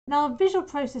Now, visual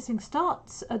processing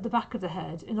starts at the back of the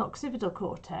head in occipital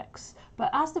cortex, but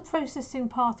as the processing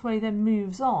pathway then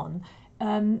moves on,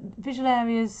 visual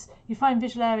areas, you find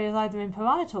visual areas either in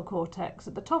parietal cortex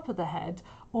at the top of the head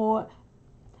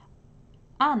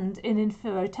and in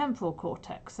inferotemporal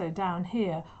cortex, so down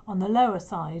here on the lower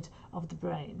side of the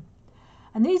brain.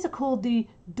 And these are called the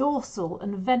dorsal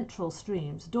and ventral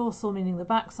streams, dorsal meaning the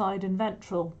backside and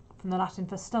ventral from the Latin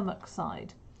for stomach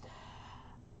side.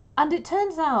 And it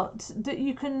turns out that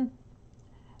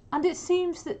it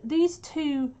seems that these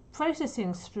two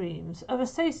processing streams are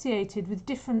associated with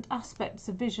different aspects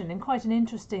of vision in quite an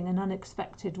interesting and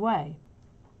unexpected way.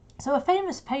 So a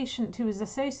famous patient who was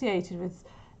associated with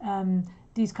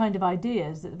these kind of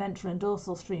ideas that the ventral and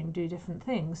dorsal stream do different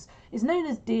things is known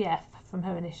as DF from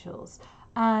her initials.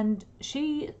 And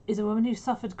she is a woman who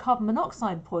suffered carbon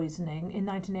monoxide poisoning in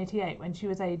 1988 when she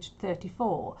was aged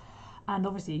 34. And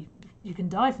obviously you can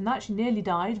die from that. She nearly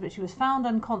died, but she was found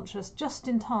unconscious just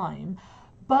in time.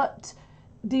 But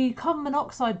the carbon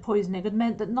monoxide poisoning had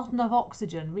meant that not enough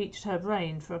oxygen reached her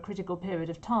brain for a critical period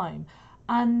of time.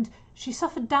 And she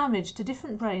suffered damage to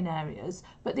different brain areas,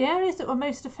 but the areas that were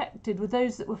most affected were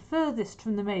those that were furthest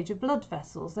from the major blood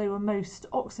vessels. They were most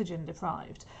oxygen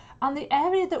deprived. And the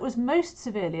area that was most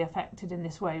severely affected in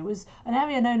this way was an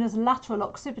area known as lateral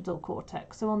occipital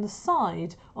cortex, so on the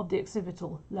side of the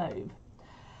occipital lobe.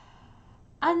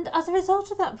 And as a result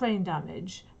of that brain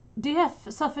damage,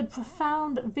 DF suffered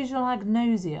profound visual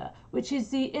agnosia, which is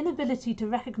the inability to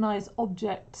recognise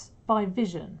objects by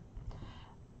vision.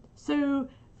 So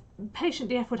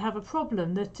patient DF would have a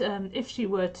problem that if she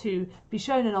were to be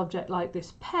shown an object like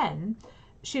this pen,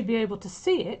 she'd be able to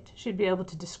see it, she'd be able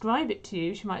to describe it to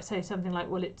you. She might say something like,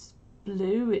 well, it's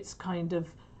blue, it's kind of,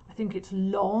 I think it's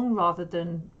long rather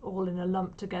than all in a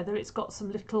lump together. It's got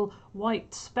some little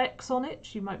white specks on it.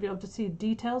 She might be able to see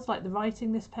details like the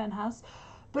writing this pen has.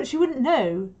 But she wouldn't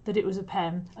know that it was a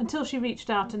pen until she reached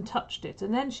out and touched it.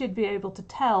 And then she'd be able to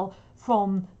tell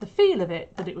from the feel of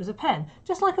it that it was a pen,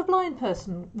 just like a blind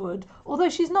person would, although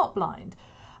she's not blind.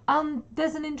 And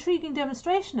there's an intriguing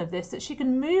demonstration of this, that she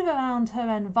can move around her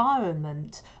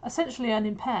environment essentially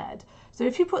unimpaired. So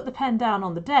if you put the pen down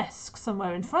on the desk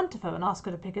somewhere in front of her and ask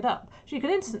her to pick it up, she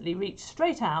can instantly reach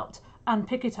straight out and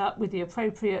pick it up with the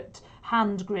appropriate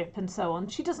hand grip and so on.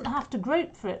 She doesn't have to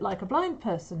grope for it like a blind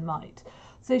person might.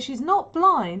 So she's not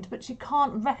blind, but she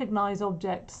can't recognise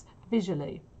objects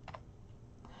visually.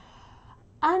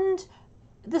 And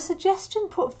the suggestion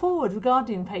put forward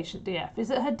regarding patient DF is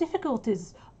that her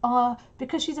difficulties are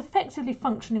because she's effectively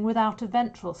functioning without a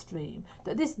ventral stream,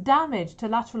 that this damage to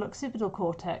lateral occipital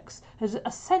cortex has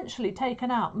essentially taken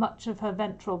out much of her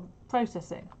ventral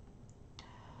processing.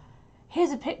 Here's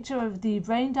a picture of the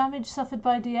brain damage suffered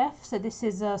by DF. So this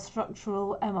is a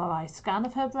structural MRI scan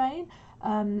of her brain.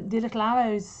 The little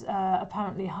arrows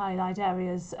apparently highlight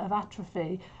areas of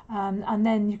atrophy, and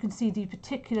then you can see the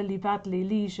particularly badly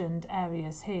lesioned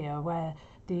areas here where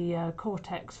the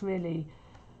cortex really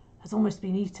has almost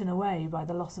been eaten away by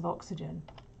the loss of oxygen.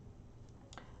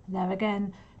 And there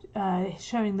again,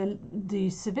 showing the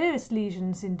severest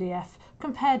lesions in DF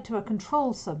compared to a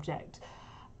control subject.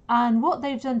 And what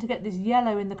they've done to get this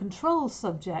yellow in the control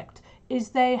subject is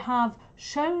they have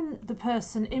shown the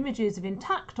person images of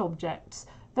intact objects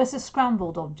versus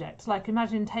scrambled objects. Like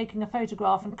imagine taking a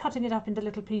photograph and cutting it up into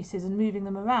little pieces and moving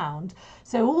them around.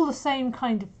 So all the same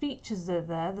kind of features are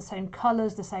there, the same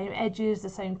colours, the same edges, the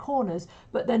same corners,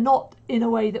 but they're not in a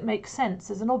way that makes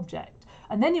sense as an object.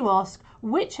 And then you ask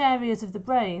which areas of the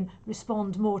brain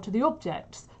respond more to the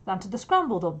objects than to the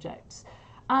scrambled objects.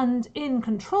 And in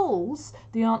controls,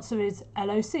 the answer is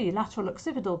LOC, lateral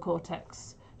occipital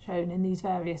cortex, shown in these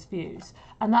various views.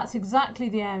 And that's exactly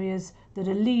the areas that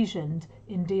are lesioned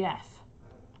in DF.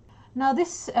 Now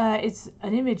this is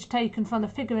an image taken from a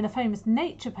figure in a famous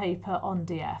Nature paper on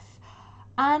DF.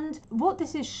 And what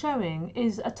this is showing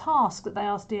is a task that they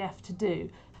asked DF to do.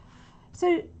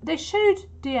 So they showed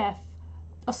DF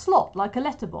a slot like a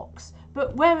letterbox,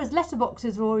 but whereas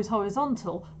letterboxes are always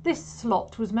horizontal, this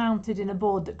slot was mounted in a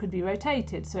board that could be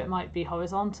rotated, so it might be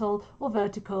horizontal or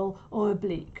vertical or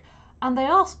oblique. And they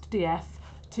asked DF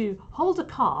to hold a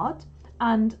card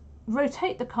and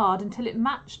rotate the card until it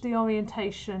matched the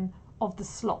orientation of the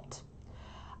slot.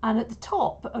 And at the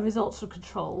top are results for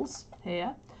controls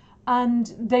here,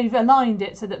 and they've aligned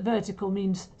it so that vertical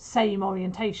means same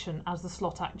orientation as the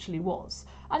slot actually was.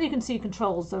 And you can see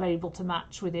controls are able to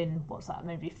match within, what's that,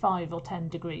 maybe 5 or 10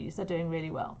 degrees. They're doing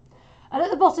really well. And at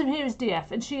the bottom here is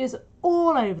DF, and she is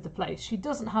all over the place. She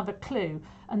doesn't have a clue.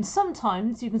 And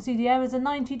sometimes you can see the errors are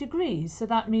 90 degrees. So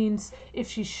that means if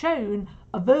she's shown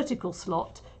a vertical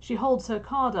slot, she holds her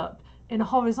card up in a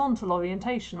horizontal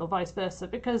orientation or vice versa,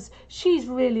 because she's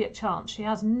really at chance. She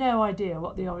has no idea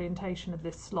what the orientation of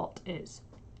this slot is.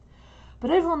 But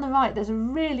over on the right, there's a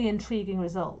really intriguing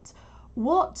result.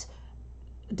 What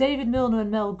David Milner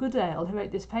and Mel Goodale, who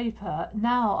wrote this paper,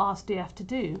 now asked DF to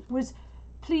do was,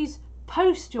 please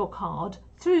post your card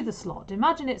through the slot.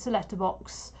 Imagine it's a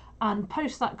letterbox and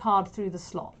post that card through the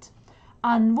slot.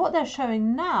 And what they're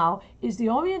showing now is the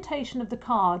orientation of the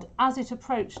card as it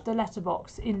approached the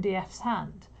letterbox in DF's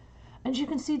hand. And you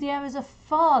can see the errors are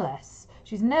far less.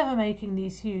 She's never making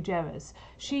these huge errors.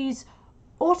 She's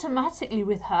automatically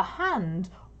with her hand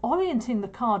orienting the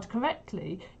card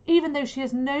correctly, even though she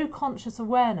has no conscious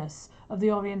awareness of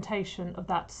the orientation of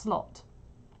that slot.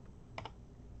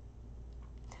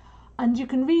 And you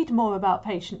can read more about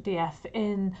patient DF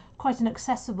in quite an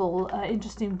accessible,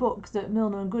 interesting book that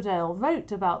Milner and Goodale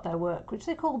wrote about their work, which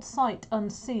they called Sight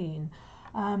Unseen,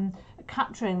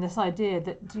 capturing this idea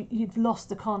that you've lost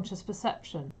the conscious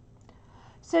perception.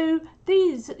 So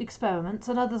these experiments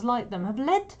and others like them have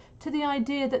led to the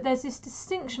idea that there's this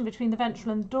distinction between the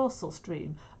ventral and dorsal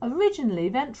stream. Originally,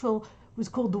 ventral was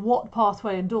called the what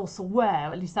pathway and dorsal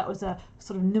where, at least that was a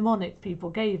sort of mnemonic people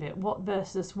gave it, what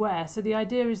versus where. So the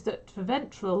idea is that for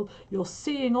ventral, you're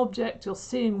seeing object, you're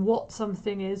seeing what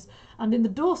something is, and in the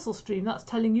dorsal stream, that's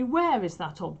telling you where is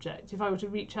that object. If I were to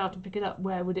reach out and pick it up,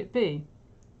 where would it be?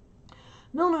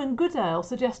 Milner and Goodale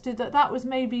suggested that that was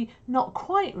maybe not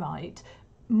quite right.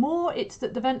 More it's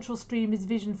that the ventral stream is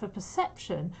vision for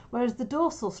perception, whereas the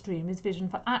dorsal stream is vision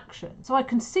for action. So I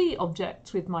can see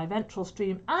objects with my ventral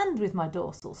stream and with my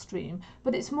dorsal stream,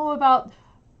 but it's more about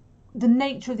the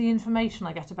nature of the information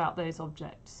I get about those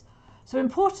objects. So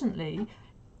importantly,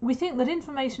 we think that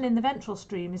information in the ventral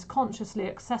stream is consciously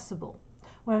accessible,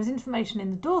 whereas information in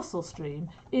the dorsal stream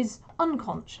is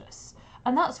unconscious.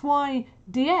 And that's why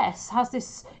DS has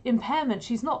this impairment.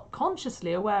 She's not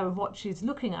consciously aware of what she's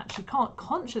looking at. She can't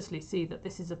consciously see that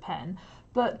this is a pen,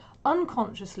 but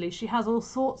unconsciously she has all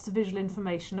sorts of visual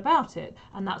information about it,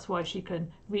 and that's why she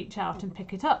can reach out and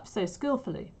pick it up so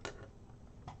skillfully.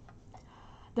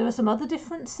 There are some other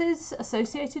differences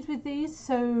associated with these.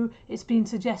 So it's been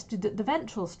suggested that the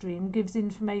ventral stream gives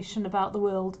information about the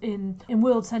world in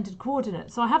world-centered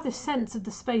coordinates. So I have this sense of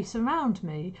the space around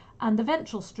me, and the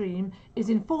ventral stream is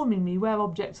informing me where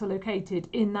objects are located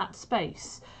in that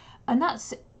space. And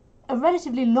that's a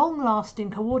relatively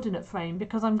long-lasting coordinate frame,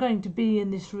 because I'm going to be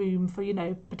in this room for,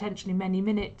 potentially many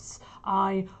minutes.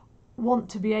 I want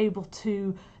to be able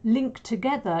to link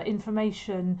together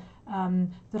information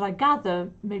that I gather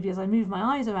maybe as I move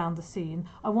my eyes around the scene.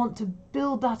 I want to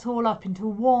build that all up into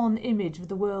one image of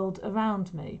the world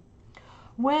around me.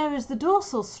 Whereas the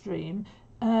dorsal stream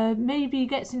maybe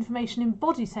gets information in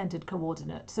body-centered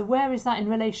coordinates. So where is that in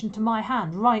relation to my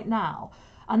hand right now?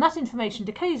 And that information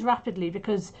decays rapidly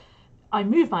because I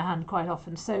move my hand quite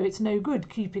often, so it's no good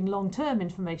keeping long-term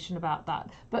information about that.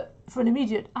 But for an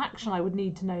immediate action, I would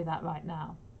need to know that right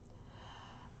now.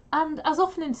 And as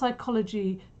often in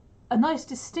psychology, a nice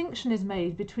distinction is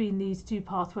made between these two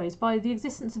pathways by the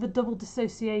existence of a double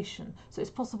dissociation. So it's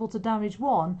possible to damage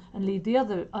one and leave the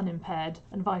other unimpaired,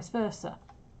 and vice versa.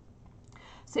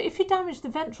 So if you damage the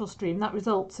ventral stream, that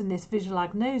results in this visual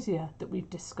agnosia that we've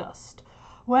discussed.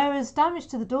 Whereas damage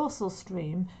to the dorsal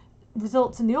stream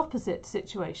results in the opposite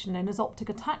situation, known as optic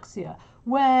ataxia,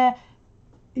 where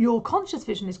your conscious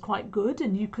vision is quite good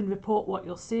and you can report what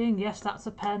you're seeing. Yes, that's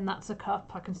a pen, that's a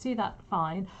cup, I can see that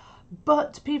fine.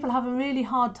 But people have a really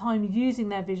hard time using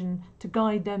their vision to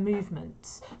guide their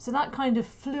movements. So that kind of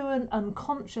fluent,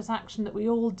 unconscious action that we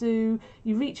all do,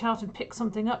 you reach out and pick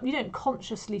something up, you don't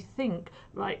consciously think,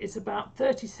 right, it's about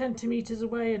 30 centimetres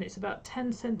away and it's about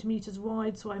 10 centimetres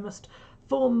wide, so I must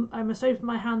open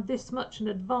my hand this much and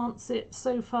advance it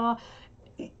so far.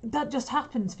 That just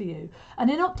happens for you. And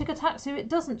in optic ataxia, it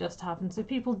doesn't just happen. So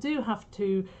people do have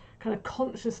to kind of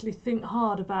consciously think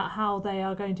hard about how they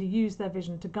are going to use their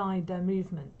vision to guide their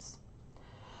movements.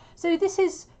 So this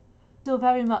is still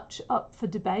very much up for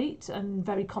debate and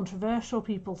very controversial.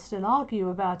 People still argue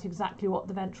about exactly what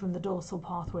the ventral and the dorsal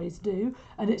pathways do,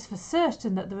 and it's for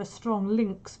certain that there are strong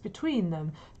links between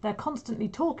them. They're constantly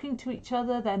talking to each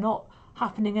other, they're not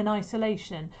happening in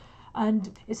isolation,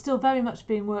 and it's still very much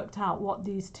being worked out what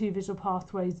these two visual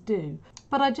pathways do.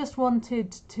 But I just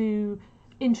wanted to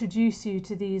introduce you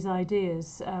to these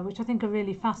ideas, which I think are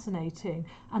really fascinating,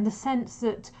 and the sense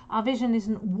that our vision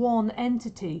isn't one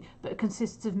entity but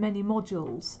consists of many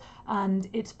modules, and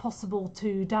it's possible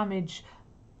to damage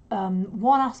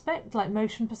one aspect like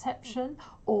motion perception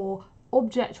or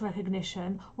object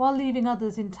recognition while leaving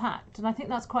others intact. And I think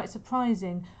that's quite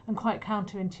surprising and quite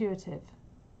counterintuitive.